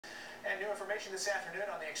And new information this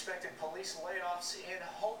afternoon on the expected police layoffs in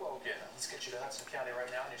Hoboken. Let's get you to Hudson County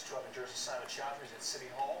right now. News 12 in Jersey, Simon Chaudhry is at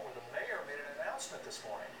City Hall, where the mayor made an announcement this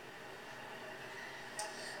morning.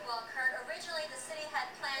 Well, Kurt, originally the city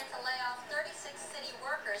had planned to lay off 36 city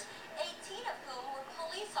workers, 18 of whom were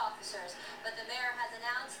police officers. But the mayor has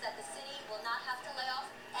announced that the city will not have to lay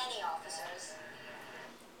off any officers.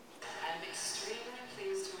 I'm extremely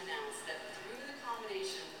pleased to announce that through the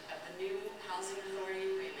combination of the new Housing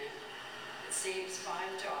Authority agreement, it saves 5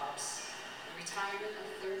 jobs, the retirement of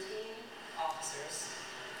 13 officers,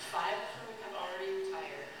 5 of whom have already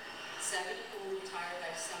retired, 7 of whom will retire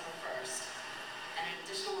by December 1st, and an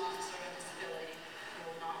additional officer with disability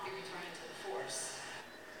who will not be returning to the force.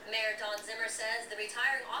 Mayor Zimmer says the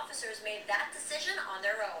retiring officers made that decision on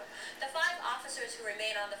their own. The 5 officers who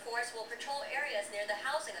remain on the force will patrol areas near the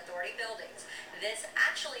Housing Authority buildings. This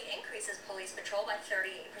actually increases police patrol by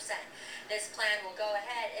 38%. This plan will go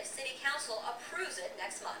ahead if City Council approves it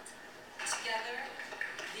next month. Together,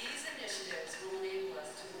 these initiatives will enable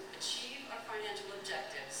us to achieve our financial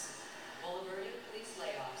objectives while averting police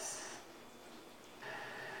layoffs.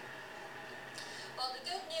 Well, the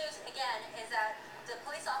good news, again, is that the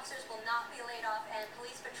police officers will not be laid off and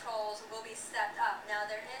police patrols will be stepped up. Now,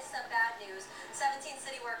 there is some bad news. 17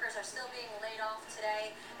 city workers are still being laid off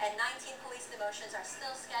today, and 19 police demotions are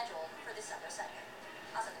still scheduled for December 2nd.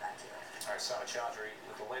 I'll send it back to you. All right, Simon Chaudhry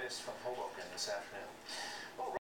with the latest from Hoboken this afternoon.